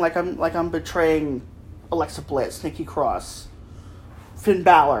feeling like I'm betraying Alexa Bliss, Nikki Cross, Finn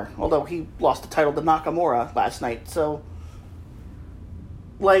Balor, although he lost the title to Nakamura last night. So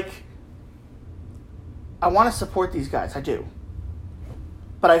like, I want to support these guys. I do.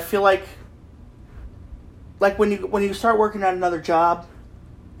 But I feel like when you start working at another job,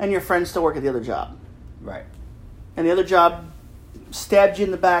 and your friends still work at the other job, Right. and the other job stabbed you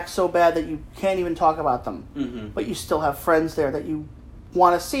in the back so bad that you can't even talk about them, Mm-hmm. but you still have friends there that you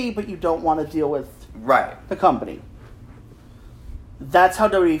want to see, but you don't want to deal with Right. the company. That's how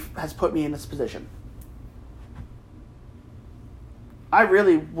WWE has put me in this position. I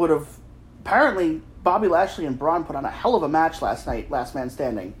really would have. Apparently, Bobby Lashley and Braun put on a hell of a match last night, Last Man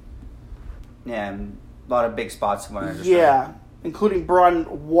Standing. Yeah, and a lot of big spots from what I understand. Yeah, including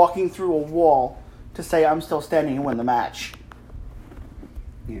Braun walking through a wall to say, "I'm still standing," and win the match.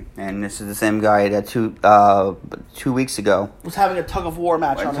 Yeah. And this is the same guy that 2 weeks ago. Was having a tug of war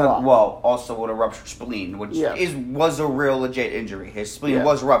match on Raw. Well, also with a ruptured spleen, which Yeah. was a real legit injury. His spleen Yeah.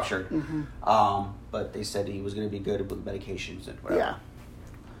 was ruptured. Mm-hmm. But they said he was going to be good with medications and whatever. Yeah.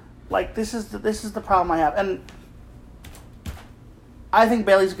 Like, this is the problem I have. And I think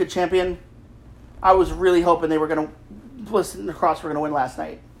Bayley's a good champion. I was really hoping they were going to, listen, the Cross were going to win last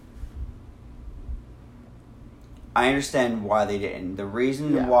night. I understand why they didn't. The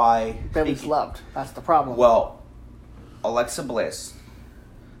reason Yeah. why... Bayley's loved. That's the problem. Well, Alexa Bliss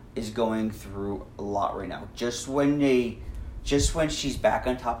is going through a lot right now. Just when she's back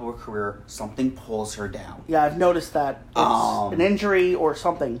on top of her career, something pulls her down. Yeah, I've noticed that. It's an injury or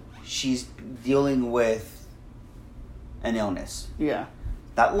something. She's dealing with an illness. Yeah.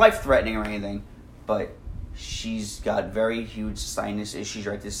 Not life-threatening or anything, but she's got very huge sinus issues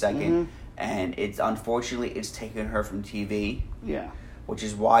right this second. Mm-hmm. And it's taken her from TV. Yeah. Which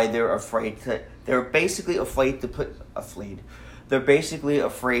is why they're basically afraid to put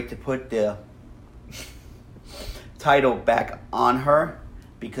the title back on her,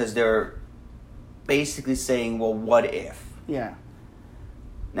 because they're basically saying, well, what if? Yeah.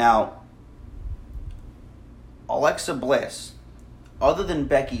 Now, Alexa Bliss, other than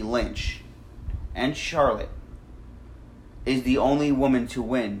Becky Lynch and Charlotte, is the only woman to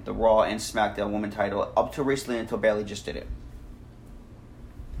win the Raw and SmackDown Women title up to recently, until Bayley just did it.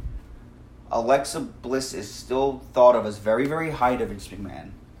 Alexa Bliss is still thought of as very, very high to Vince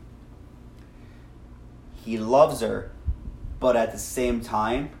McMahon. He loves her, but at the same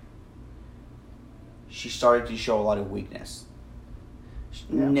time, she started to show a lot of weakness.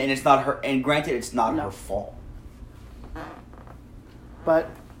 Yeah. And it's not her, and granted, it's not No. her fault. But,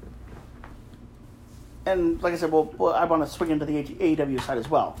 and like I said, well I want to swing into the AEW side as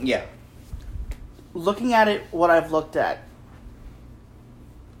well. Yeah. Looking at it, what I've looked at,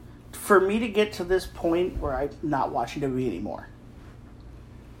 for me to get to this point where I'm not watching WWE anymore,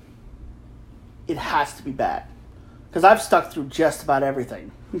 it has to be bad. Because I've stuck through just about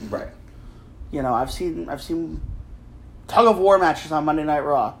everything. Right. You know, I've seen tug of war matches on Monday Night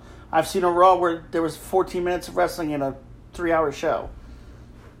Raw. I've seen a Raw where there was 14 minutes of wrestling in a 3-hour show.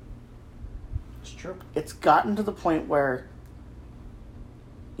 It's true. It's gotten to the point where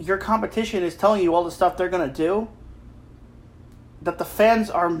your competition is telling you all the stuff they're going to do that the fans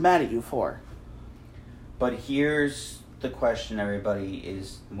are mad at you for. But here's the question everybody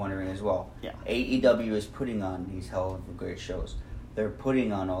is wondering as well. Yeah. AEW is putting on these hell of great shows. They're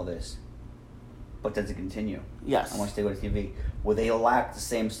putting on all this. But does it continue? Yes. And once they go to TV, will they lack the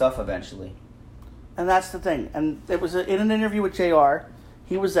same stuff eventually? And that's the thing. And it was in an interview with JR,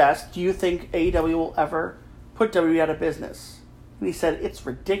 he was asked, do you think AEW will ever put WWE out of business? And he said, it's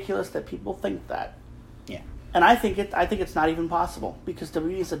ridiculous that people think that. Yeah. And I think it's not even possible, because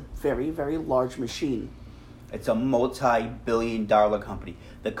WWE is a very, very large machine. It's a multi-billion-dollar company.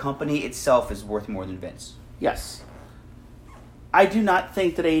 The company itself is worth more than Vince. Yes. I do not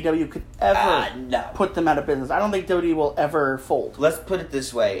think that AEW could ever No. put them out of business. I don't think WWE will ever fold. Let's put it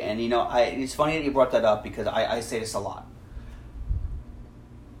this way, and it's funny that you brought that up, because I say this a lot.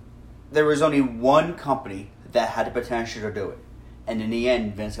 There was only one company that had the potential to do it, and in the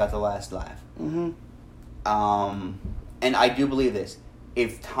end, Vince got the last laugh. Mm-hmm. And I do believe this: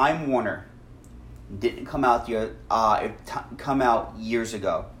 if Time Warner didn't come out come out years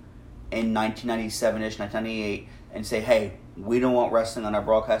ago, in 1997-ish, 1998, and say, "Hey, we don't want wrestling on our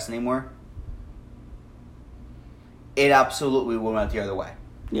broadcast anymore," it absolutely would have went the other way.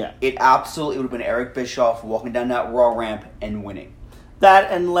 Yeah. It absolutely would have been Eric Bischoff walking down that Raw ramp and winning.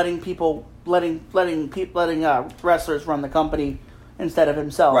 That and letting wrestlers run the company instead of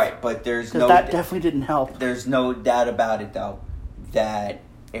himself. Right, but there's no... that definitely didn't help. There's no doubt about it, though, that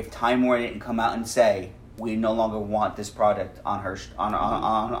if Time Warner didn't come out and say, we no longer want this product on her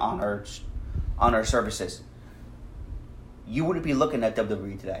services, you wouldn't be looking at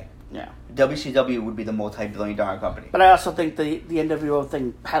WWE today. Yeah. WCW would be the multi-billion-dollar company. But I also think the NWO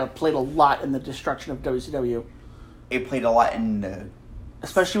thing played a lot in the destruction of WCW. It played a lot in the...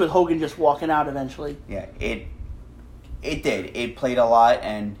 Especially with Hogan just walking out eventually. Yeah, it did. It played a lot,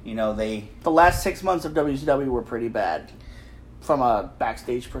 and, you know, they... The last 6 months of WCW were pretty bad from a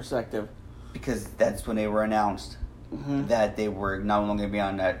backstage perspective. Because that's when they were announced that they were not only going to be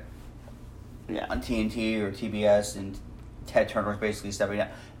on that... Yeah. On TNT or TBS, and Ted Turner was basically stepping down.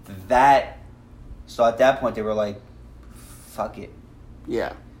 So at that point, they were like, fuck it.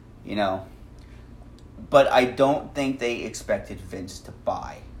 Yeah. You know? But I don't think they expected Vince to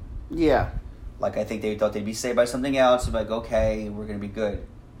buy. Yeah. Like, I think they thought they'd be saved by something else, and be like, okay, we're going to be good.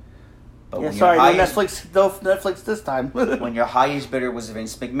 But Yeah, sorry, no Netflix this time. when your highest bidder was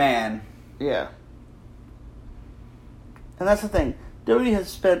Vince McMahon... Yeah. And that's the thing. WWE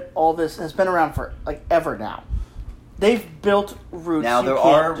has been around for, like, ever now. They've built roots Now you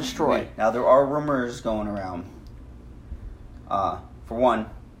can't destroy. Now there are rumors going around. For one,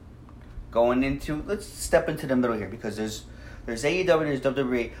 let's step into the middle here, because there's AEW, there's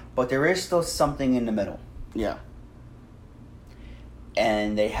WWE, but there is still something in the middle. Yeah.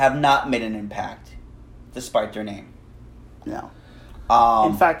 And they have not made an impact, despite their name. No.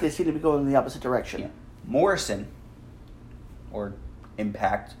 In fact, they seem to be going in the opposite direction. Yeah. Morrison, or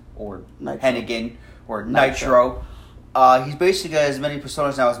Impact, or Nitro. Hennigan, or Nitro. He's basically got as many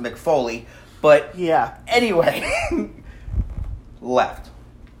personas now as Mick Foley. But yeah. Anyway, left.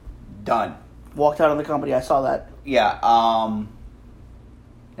 Done. Walked out of the company. I saw that. Yeah.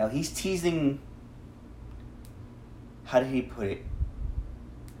 Now he's teasing. How did he put it?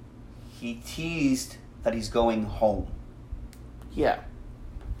 He teased that he's going home. Yeah.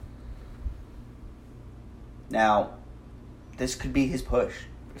 Now, this could be his push.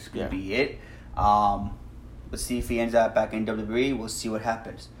 This could be it. Let's see if he ends up back in WWE. We'll see what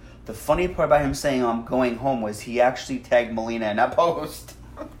happens. The funny part about him saying I'm going home was he actually tagged Melina in that post.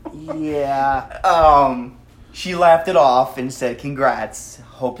 Yeah. She laughed it off and said, "Congrats.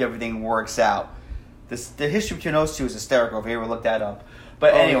 Hope everything works out." The history between those two is hysterical. If you ever look that up.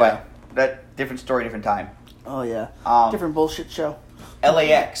 But anyway, that different story, different time. Oh yeah. Different bullshit show.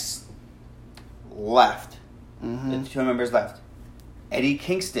 LAX left. Mm-hmm. The two members left. Eddie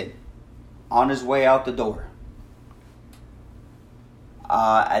Kingston on his way out the door.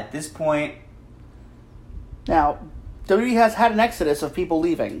 At this point... Now, WWE has had an exodus of people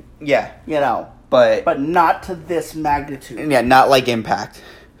leaving. Yeah. You know. But not to this magnitude. Yeah, not like Impact.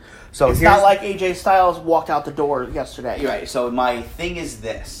 So it's not like AJ Styles walked out the door yesterday. Right. So my thing is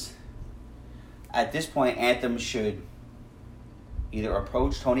this. At this point, Anthem should either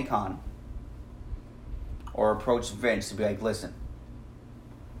approach Tony Khan or approach Vince and be like, listen,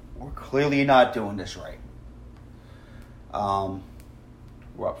 we're clearly not doing this right.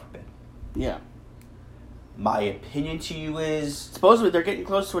 We're up for bid. Yeah. My opinion to you is... Supposedly they're getting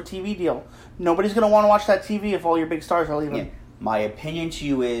close to a TV deal. Nobody's going to want to watch that TV if all your big stars are leaving. Yeah. My opinion to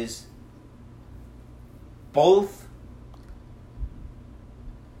you is both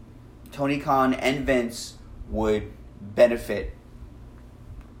Tony Khan and Vince would benefit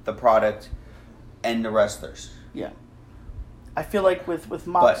the product and the wrestlers. Yeah. I feel like with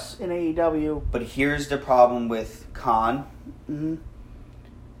Mox in AEW... But here's the problem with Khan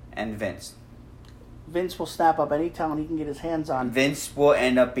and Vince. Vince will snap up any talent he can get his hands on. Vince will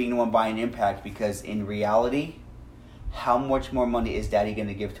end up being the one buying Impact because in reality, how much more money is Daddy going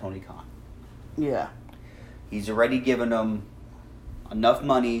to give Tony Khan? Yeah. He's already given him enough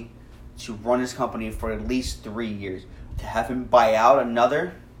money to run his company for at least 3 years. To have him buy out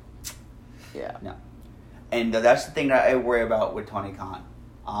another? Yeah. No. And that's the thing that I worry about with Tony Khan.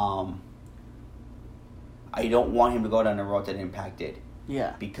 I don't want him to go down the road that Impact did.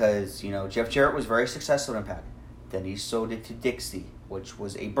 Yeah. Because, Jeff Jarrett was very successful in Impact. Then he sold it to Dixie, which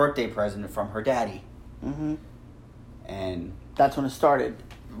was a birthday present from her daddy. Mm-hmm. And... that's when it started.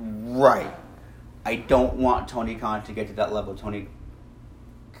 Right. I don't want Tony Khan to get to that level. Tony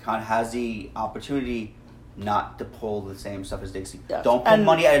Khan has the opportunity not to pull the same stuff as Dixie. Yes. Don't put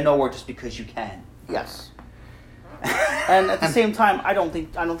money out of nowhere just because you can. Yes. And at the same time, I don't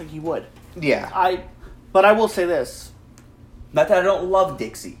think he would. Yeah. But I will say this. Not that I don't love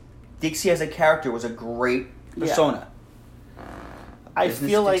Dixie. Dixie as a character was a great persona. Yeah. I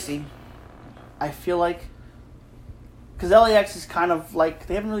feel like because LAX is kind of like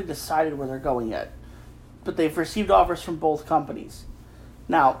they haven't really decided where they're going yet, but they've received offers from both companies.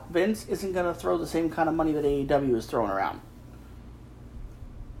 Now Vince isn't going to throw the same kind of money that AEW is throwing around.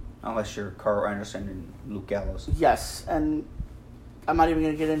 Unless you're Carl Anderson and Luke Gallows. Yes, and I'm not even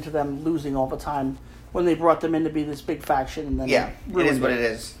going to get into them losing all the time when they brought them in to be this big faction. And then it is what it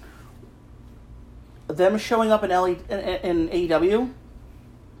is. them showing up in in AEW,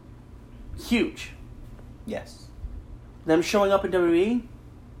 huge. Yes. Them showing up in WWE.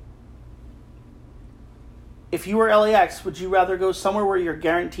 If you were LAX, would you rather go somewhere where you're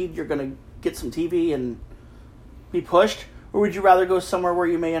guaranteed you're going to get some TV and be pushed, or would you rather go somewhere where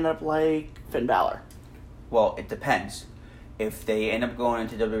you may end up like Finn Balor? Well, it depends. If they end up going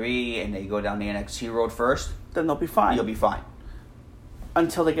into WWE and they go down the NXT road first, Then they'll be fine. you'll be fine.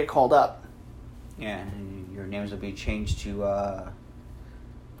 Until they get called up. Yeah, and your names will be changed to,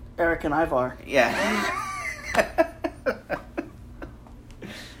 Eric and Ivar. yeah.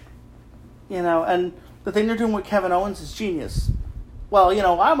 You know, and the thing they're doing with Kevin Owens is genius. Well, you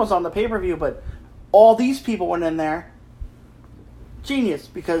know, I was on the pay-per-view, but all these people went in there. Genius,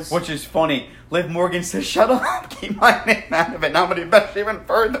 because... Which is funny. Liv Morgan says, "Shut up, keep my name out of it. Now I'm gonna invest even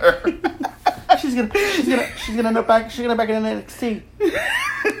further." she's gonna end up back in NXT.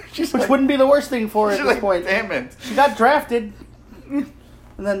 She's Which like, wouldn't be the worst thing for her at she's this like, point. damn it. She got drafted. And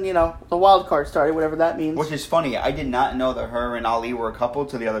then, you know, the wild card started, whatever that means. Which is funny. I did not know that her and Ali were a couple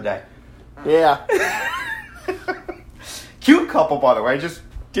till the other day. Yeah. Cute couple, by the way. I just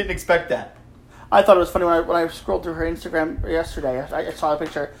didn't expect that. I thought it was funny when I scrolled through her Instagram yesterday. I saw a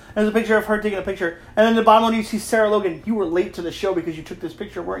picture. There's a picture of her taking a picture. And then the bottom one you see Sarah Logan. "You were late to the show because you took this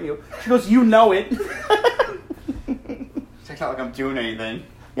picture, weren't you?" She goes, "You know it." It's not like I'm doing anything.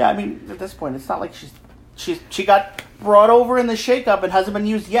 Yeah, I mean, at this point, it's not like she got brought over in the shakeup and hasn't been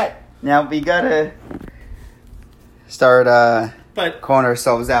used yet. Now, we gotta start But calling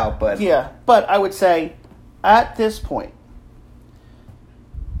ourselves out, but... yeah, but I would say, at this point,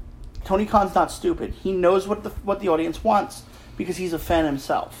 Tony Khan's not stupid. He knows what the audience wants because he's a fan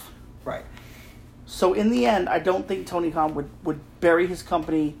himself. Right. So in the end, I don't think Tony Khan would bury his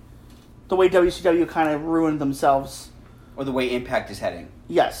company the way WCW kind of ruined themselves. Or the way Impact is heading.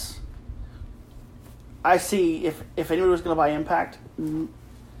 Yes. I see if anybody was going to buy Impact,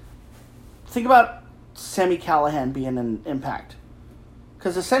 think about Sami Callihan being in Impact.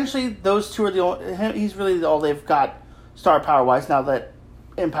 Because essentially those two are he's really all they've got star power-wise now that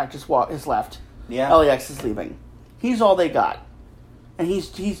Impact is left. Yeah. LAX is leaving. He's all they got. And he's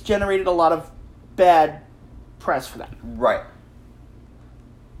generated a lot of bad press for that. Right.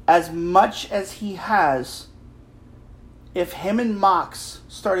 As much as he has, if him and Mox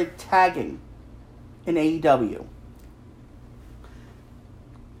started tagging in AEW,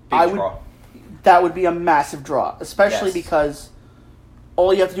 that would be a massive draw, especially Yes. because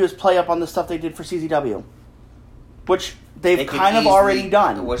all you have to do is play up on the stuff they did for CZW, which they've kind of already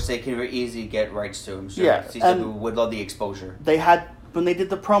done. Which they can very easily get rights to. So Yeah, CW and would love the exposure. They had, when they did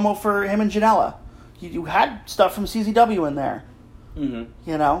the promo for him and Janela, you had stuff from CZW in there. Mm-hmm.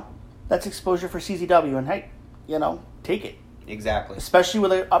 You know? That's exposure for CZW, and hey, you know, take it. Exactly. Especially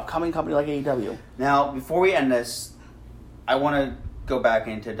with an upcoming company like AEW. Now, before we end this, I want to go back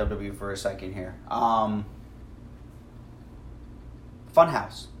into WWE for a second here.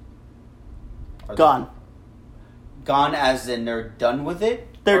 Funhouse. Gone. Gone as in they're done with it?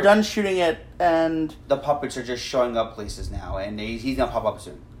 They're Or done shooting it, and the puppets are just showing up places now, and he's going to pop up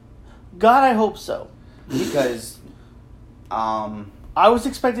soon. God, I hope so. Because, I was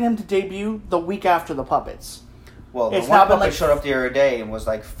expecting him to debut the week after the puppets. well, the It's one not been puppet like- showed up the other day and was,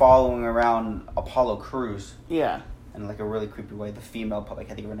 like, following around Apollo Crews Yeah, in, like, a really creepy way. The female puppet, I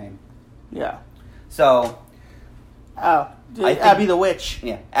can't think of her name. yeah. So, Oh, I think- Abby the Witch.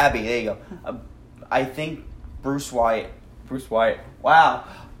 yeah, Abby, there you go. I think Bray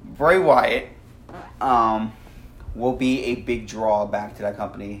Wyatt, will be a big draw back to that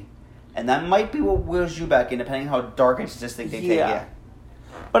company. And that might be what wheels you back in, depending how dark and sadistic they take it.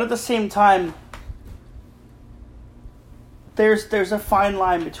 But at the same time, there's a fine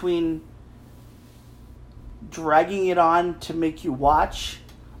line between dragging it on to make you watch,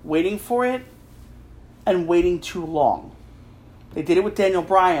 waiting for it, and waiting too long. They did it with Daniel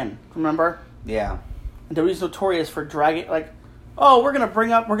Bryan, remember? Yeah. And WWE's notorious for dragging, like, oh, we're gonna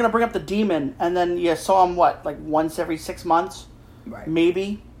bring up the Demon, and then you saw him like once every 6 months, Right.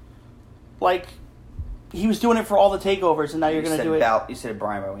 maybe. Like, he was doing it for all the takeovers, and now you're gonna do it. You said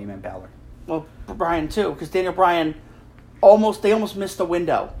Brian, but you meant Balor. Well, Bryan too, because Daniel Bryan almost missed the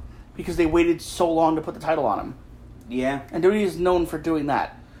window because they waited so long to put the title on him, Yeah. and WWE is known for doing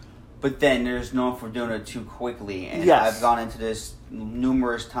that. But then there's known for doing it too quickly. And Yes. I've gone into this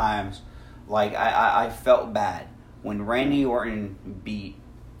numerous times. Like, I felt bad when Randy Orton beat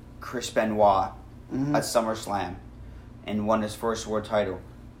Chris Benoit at SummerSlam and won his first world title.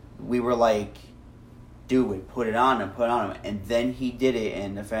 We were like, do it, put it on him. And then he did it,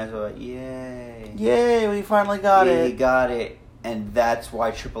 and the fans were like, yay. Yay, we finally got Yeah, it. he got it. And that's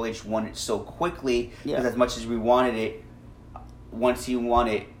why Triple H won it so quickly. Yeah. Because as much as we wanted it, once he won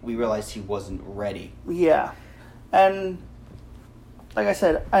it, we realized he wasn't ready. Yeah. And like I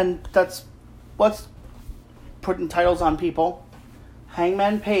said, and that's what's putting titles on people.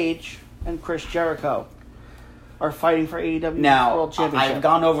 Hangman Page and Chris Jericho are fighting for AEW Now, World Championship. I've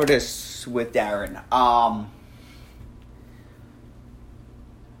gone over this with Darren.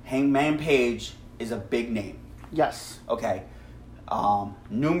 Hangman Page is a big name. Yes. Okay.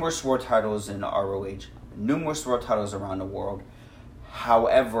 Numerous world titles in ROH. Numerous world titles around the world.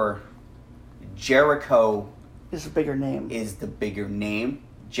 However, Jericho Is a bigger name. is the bigger name.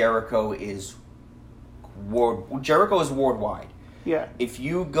 Jericho is worldwide. Yeah. If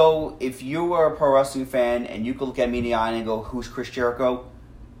you are a pro wrestling fan and you could look at me in the eye and go, "Who's Chris Jericho?"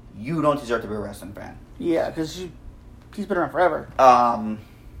 You don't deserve to be a wrestling fan. Yeah, because he's been around forever.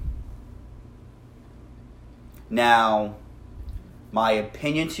 Now, my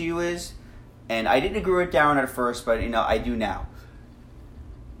opinion to you is, and I didn't agree with Darren at first, but I do now.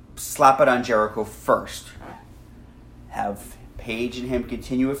 Slap it on Jericho first. Have Paige and him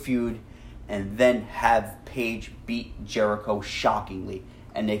continue a feud, and then have Paige beat Jericho shockingly,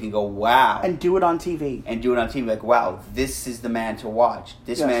 and they can go, "Wow," And do it on TV. and do it on TV like, "Wow, this is the man to watch.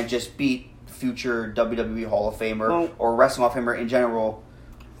 This Yes. man just beat future WWE Hall of Famer Well- or Wrestling Hall of Famer in general,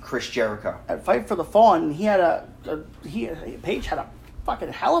 Chris Jericho." At Fight for the Fallen, he had Paige had a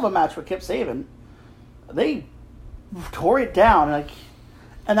fucking hell of a match with Kip Sabian. They tore it down,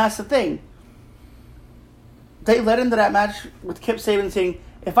 and that's the thing. They led into that match with Kip Sabian saying,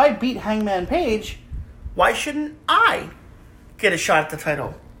 "If I beat Hangman Page, why shouldn't I get a shot at the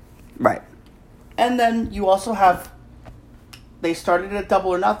title?" Right. And then you also have, they started at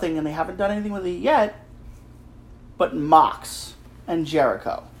Double or Nothing, and they haven't done anything with it yet, but Mox and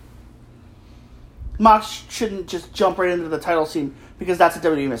Jericho. Mox shouldn't just jump right into the title scene, because that's a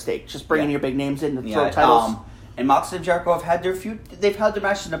WWE mistake. Just bringing Yeah. your big names in to throw titles. And Mox and Jericho have had their feud. They've had their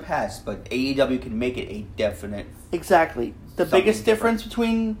matches in the past, but AEW can make it a definite. Exactly. The Something biggest difference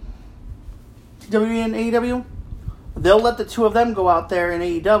between WWE and AEW, they'll let the two of them go out there in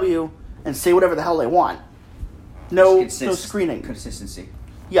AEW and say whatever the hell they want. No screening. Consistency.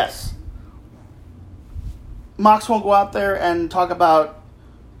 Yes. Mox won't go out there and talk about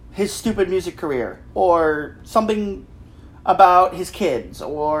his stupid music career or something about his kids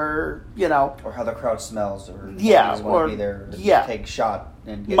or, Or how the crowd smells, or Yeah, just want or- to be there to yeah. take a shot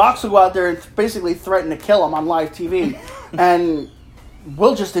and get Mox will go out there and basically threaten to kill him on live TV, and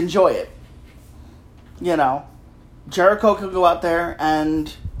we'll just enjoy it. Jericho can go out there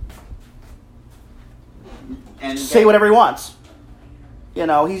and say whatever he wants. He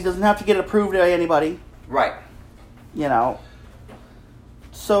doesn't have to get approved by anybody. Right.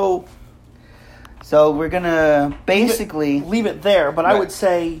 So we're gonna basically leave it there. But I Right. would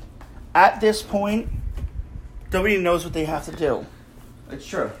say, at this point, nobody knows what they have to do. It's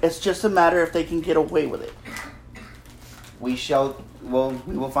true. It's just a matter if they can get away with it. We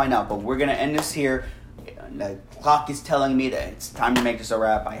will find out. But we're gonna end this here. The clock is telling me that it's time to make this a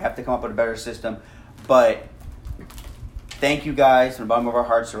wrap. I have to come up with a better system. But thank you guys from the bottom of our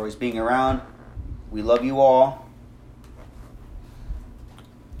hearts for always being around. We love you all.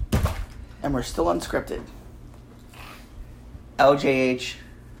 And we're still unscripted. LJH,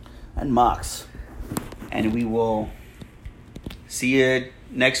 And Mox. and we will see you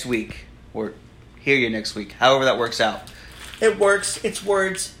next week, or hear you next week, however that works out. It works. It's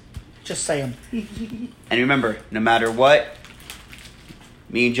words. Just say them. And remember, no matter what,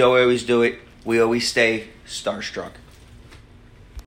 me and Joe always do it, we always stay starstruck.